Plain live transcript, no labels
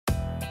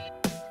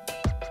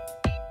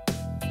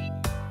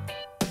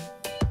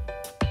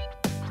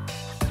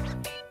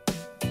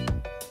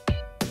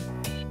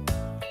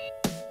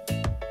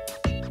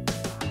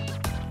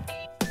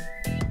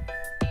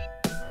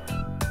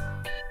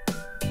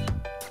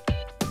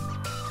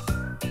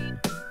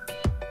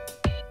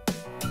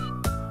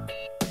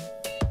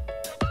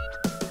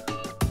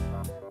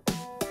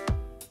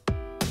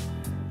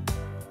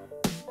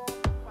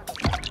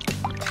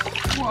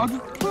아주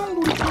소형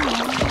놀이터야.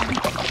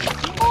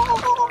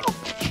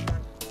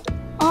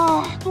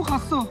 아, 또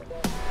갔어.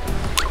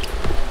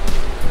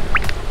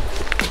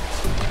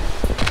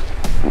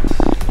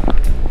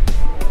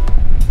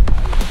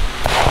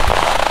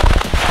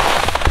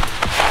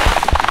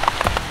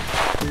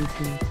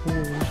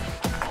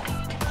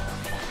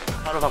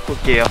 바로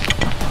바꿀게요.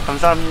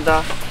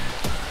 감사합니다.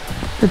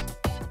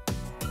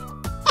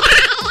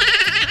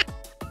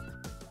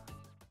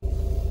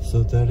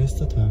 So that is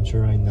the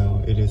temperature right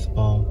now. It is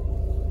about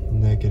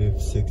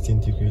negative 16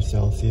 degrees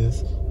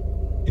Celsius.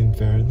 In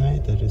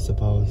Fahrenheit, that is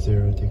about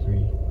 0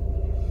 degree.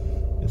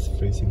 It's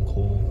freezing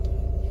cold.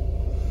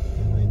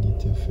 And I need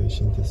to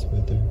fish in this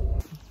weather.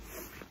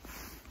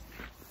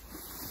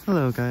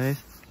 Hello guys,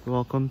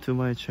 welcome to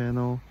my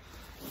channel.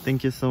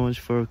 Thank you so much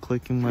for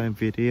clicking my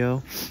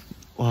video.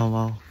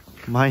 Wow,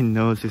 my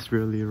nose is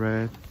really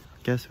red.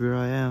 Guess where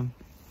I am?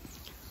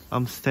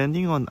 I'm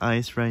standing on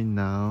ice right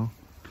now.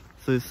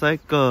 So it's like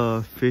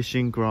a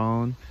fishing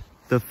ground.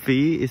 The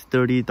fee is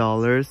 $30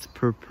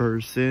 per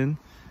person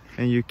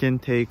and you can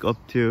take up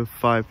to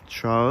 5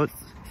 trouts.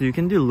 So you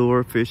can do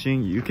lure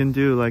fishing, you can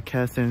do like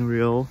cast and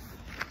reel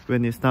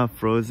when it's not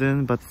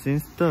frozen, but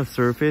since the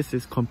surface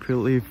is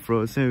completely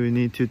frozen, we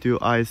need to do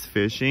ice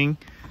fishing.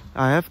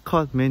 I have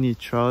caught many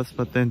trouts,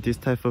 but then this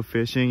type of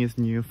fishing is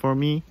new for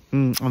me.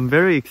 I'm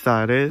very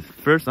excited.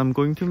 First, I'm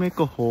going to make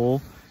a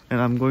hole and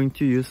I'm going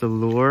to use a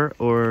lure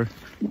or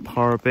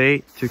power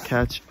bait to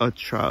catch a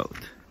trout.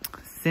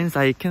 Since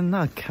I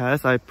cannot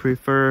cast, I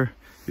prefer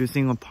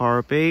using a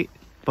power bait,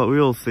 but we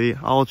will see.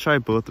 I'll try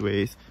both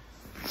ways.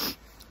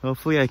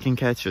 Hopefully I can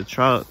catch a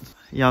trout.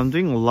 Yeah, I'm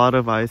doing a lot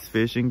of ice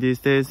fishing these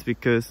days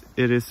because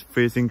it is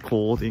freezing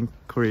cold in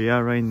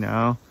Korea right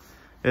now.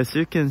 As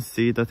you can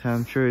see, the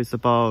temperature is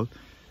about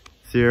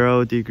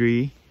 0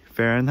 degree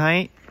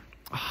Fahrenheit.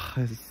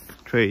 It's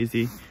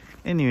crazy.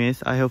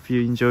 Anyways, I hope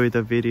you enjoyed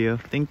the video.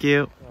 Thank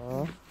you.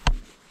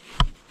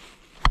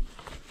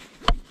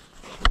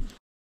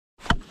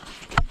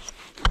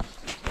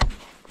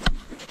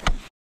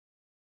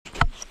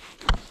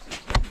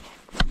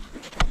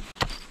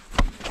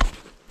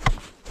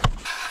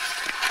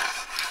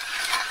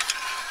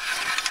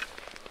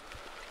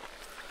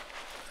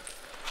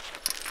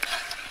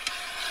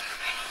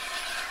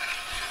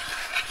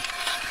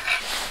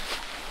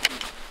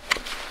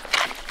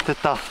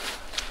 됐다.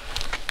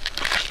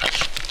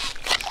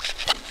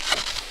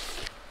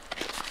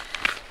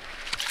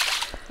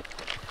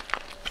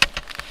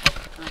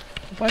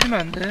 빠지면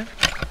안 돼.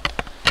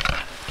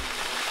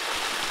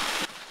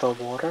 The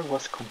water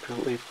was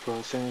completely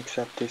frozen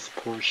except this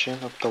portion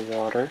of the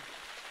water.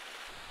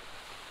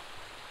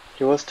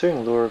 He was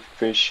doing lure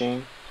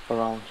fishing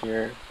around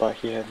here, but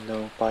he had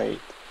no bite.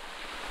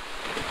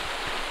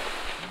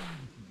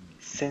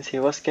 Since he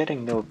was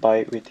getting no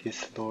bite with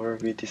his lure,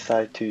 we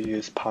decided to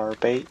use power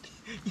bait.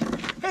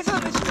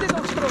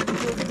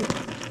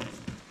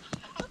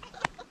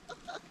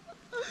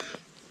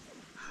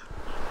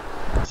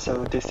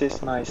 So this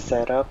is my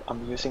setup.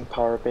 I'm using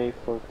power bait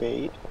for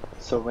bait.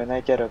 So when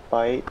I get a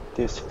bite,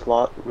 this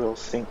float will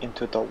sink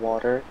into the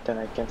water, then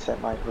I can set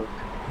my hook.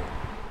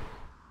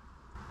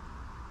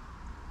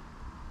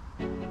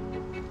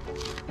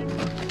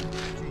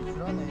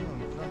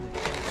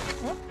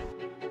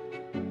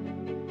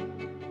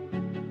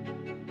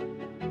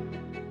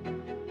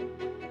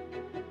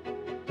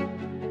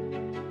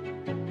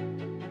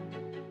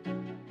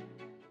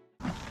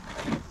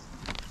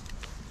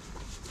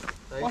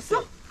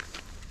 왔어?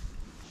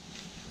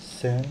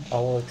 Soon, I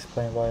will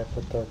explain why I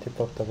put the tip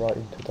of the rod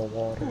into the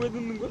water. 왜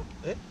넣는 거야?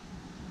 에?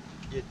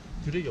 얘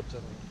드랙이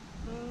없잖아요.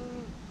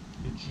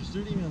 얘 줄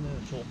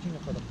쓸리면은 저 엄청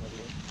약하단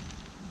말이에요.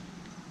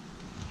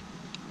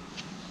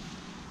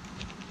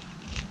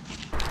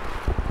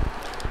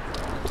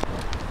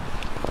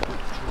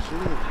 줄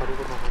쓸리면 바로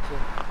들어가서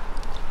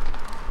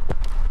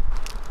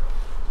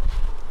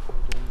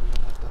너무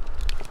위험하다.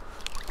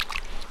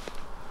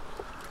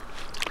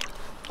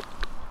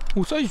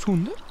 오, 사이즈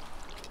좋은데?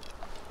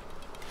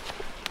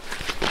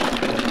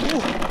 오,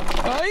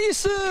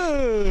 나이스!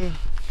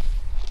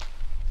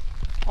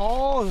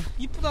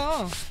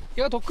 이쁘다.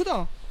 얘가 더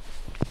크다.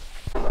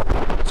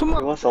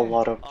 It was a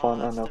lot of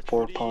fun on a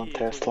 4-pound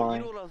test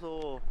line.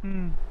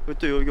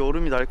 또 여기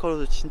얼음이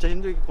날카로워서 진짜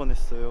힘들게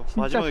꺼냈어요.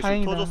 진짜 마지막에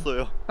다행이다. 줄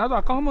터졌어요. 나도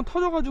아까 한번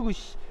터져가지고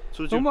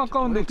너무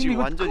아까운데. 근데 지금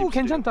이거 완전히 크고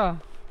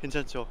괜찮다.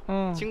 괜찮죠?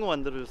 친구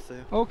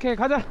만들어줬어요. 오케이,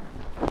 가자.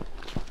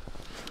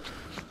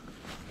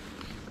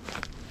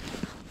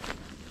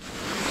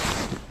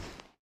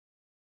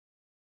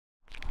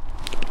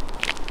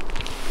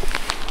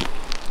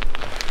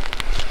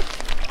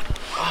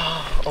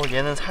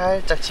 얘는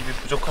살짝 집이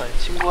부족하네.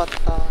 친구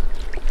왔다.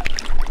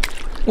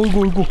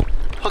 어이구.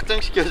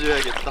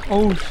 확장시켜줘야겠다.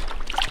 어우.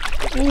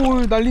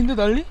 오, 난리인데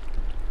난리?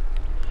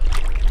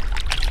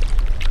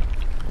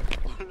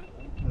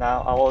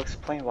 Now I will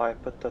explain why I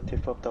put the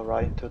tip of the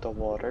rod into the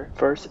water.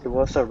 First, it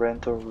was a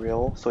rental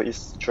reel, so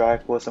its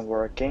drag wasn't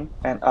working,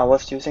 and I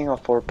was using a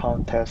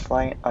 4-pound test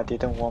line. I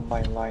didn't want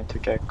my line to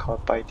get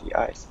caught by the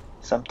ice.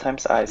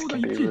 Sometimes eyes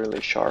can be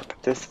really sharp.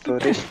 This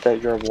footage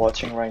that you're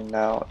watching right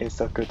now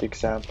is a good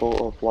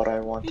example of what I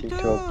wanted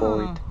to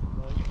avoid.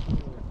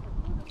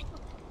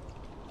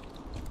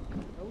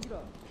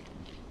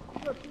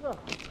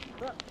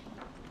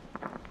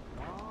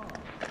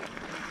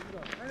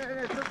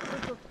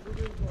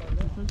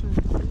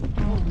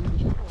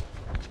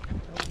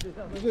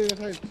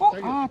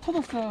 아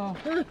터졌어.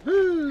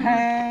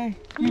 헤이.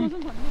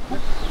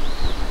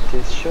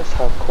 This shows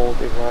how cold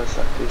it was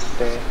on this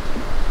day.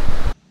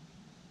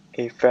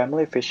 A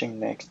family fishing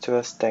next to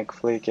us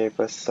thankfully gave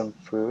us some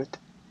food,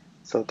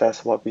 so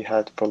that's what we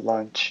had for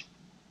lunch.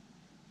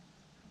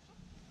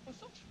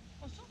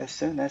 As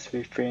soon as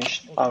we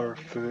finished our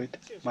food,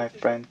 my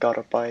friend got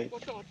a bite.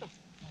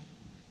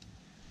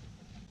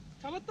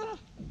 잡았다.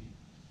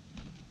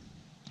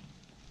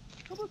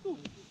 잡았어.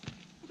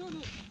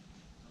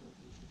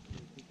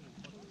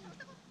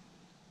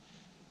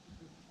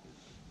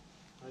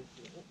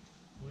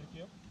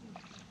 보일게요.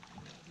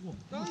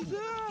 나이스.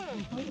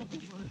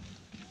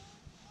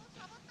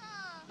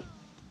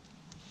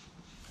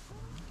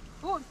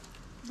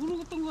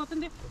 물었던 것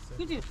같은데,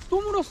 그지? 또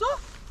물었어?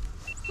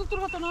 쑥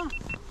들어갔잖아.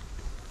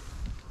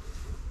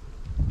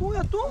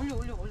 또야 또? 올려.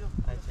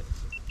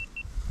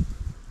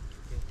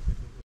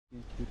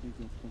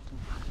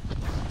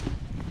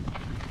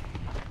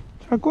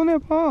 잘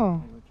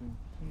꺼내봐.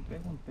 좀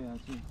빼곤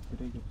빼야지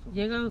드랙이 없어.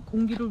 얘가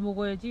공기를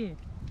먹어야지.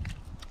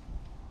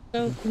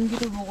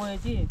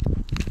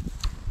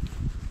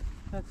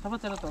 자,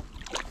 잡았잖아 또.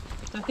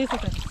 자, 됐어.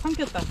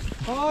 삼켰다.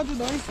 아주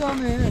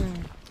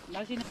나이스하네.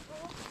 날씨는.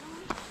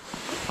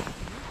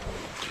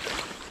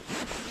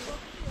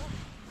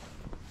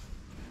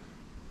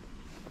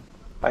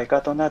 I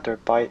got another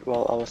bite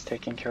while I was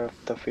taking care of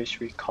the fish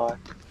we caught.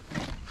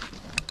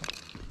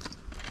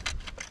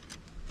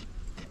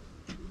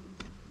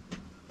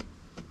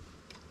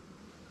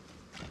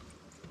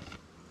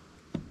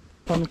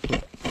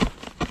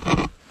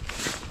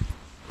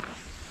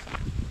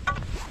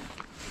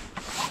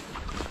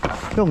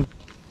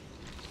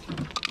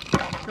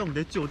 형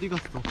넷지 어디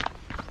갔어?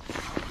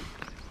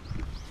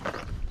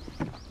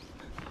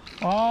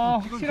 아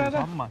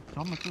확실하다. 저 한 번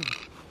찍어.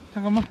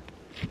 잠깐만.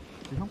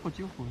 형 거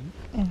찍었거든요.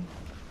 응.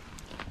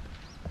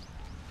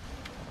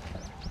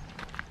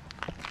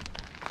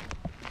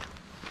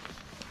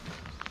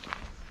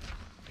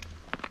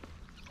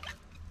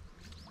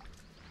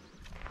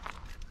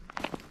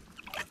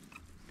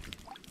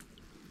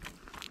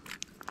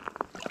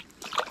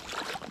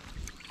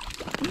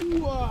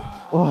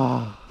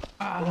 와.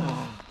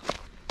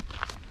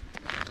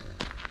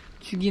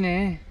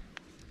 죽이네.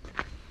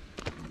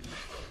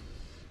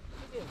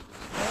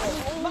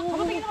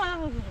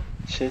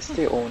 She's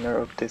the owner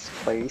of this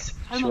place.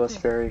 She was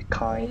very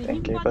kind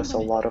and gave us a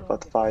lot of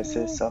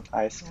advices on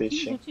ice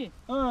fishing. 좋지?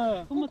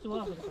 예. 손맛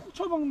좋아.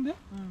 쳐 박는데?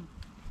 응.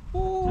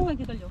 오. 잠깐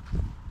기다려.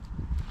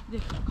 이제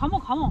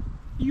감어.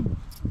 이게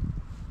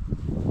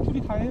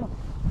줄이 다예요.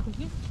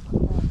 그지?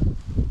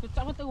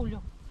 잡았다가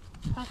올려.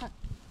 살살.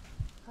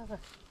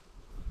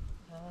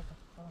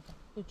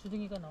 그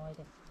주둥이가 나와야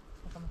돼.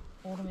 잠깐만.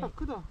 얼음에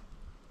크다.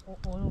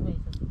 얼음에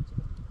있어 지금.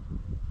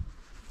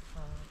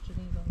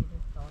 주둥이가 이제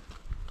나왔다.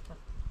 자,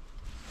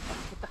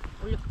 됐다.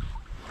 올려.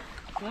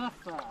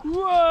 되었어.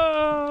 우와.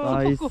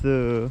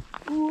 나이스.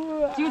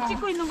 우와. 지금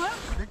찍고 있는 거야?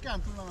 몇개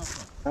안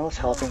뚫어놨어. I was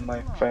helping my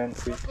friend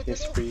with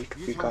his rig.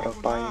 We got a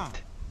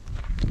bite.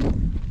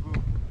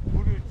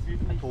 물을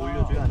더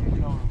올려줘야 안 돼.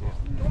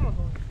 조금만 더.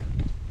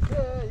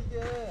 그래 이게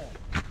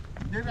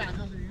내가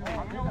앉아서 이거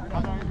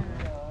가져야 돼.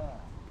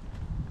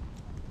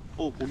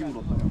 고기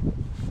물었어요.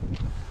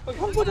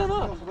 형 거잖아.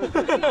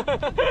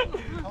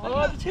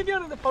 아주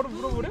채비하는데 바로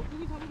물어보래?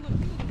 여기 잡은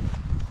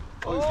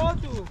거.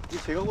 아주.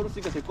 이거 제가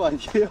걸었으니까 제 거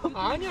아니에요?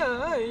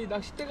 아니야. 이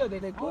낚싯대가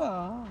내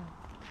거야.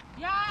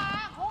 야,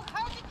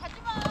 거기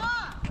가지 마.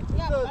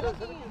 야,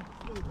 바닥이.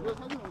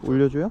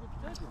 올려줘요?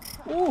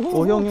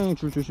 오호. 형,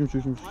 줄 조심.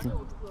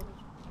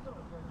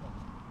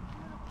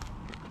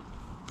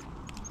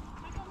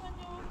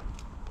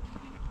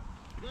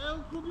 야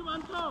고기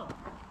많다.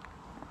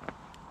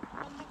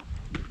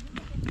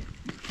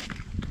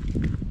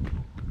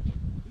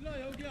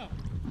 일로 여기야.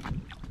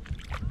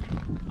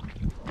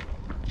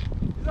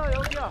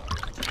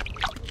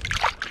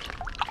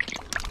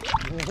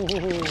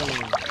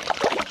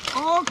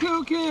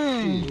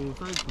 오케이.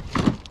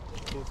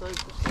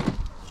 사이즈.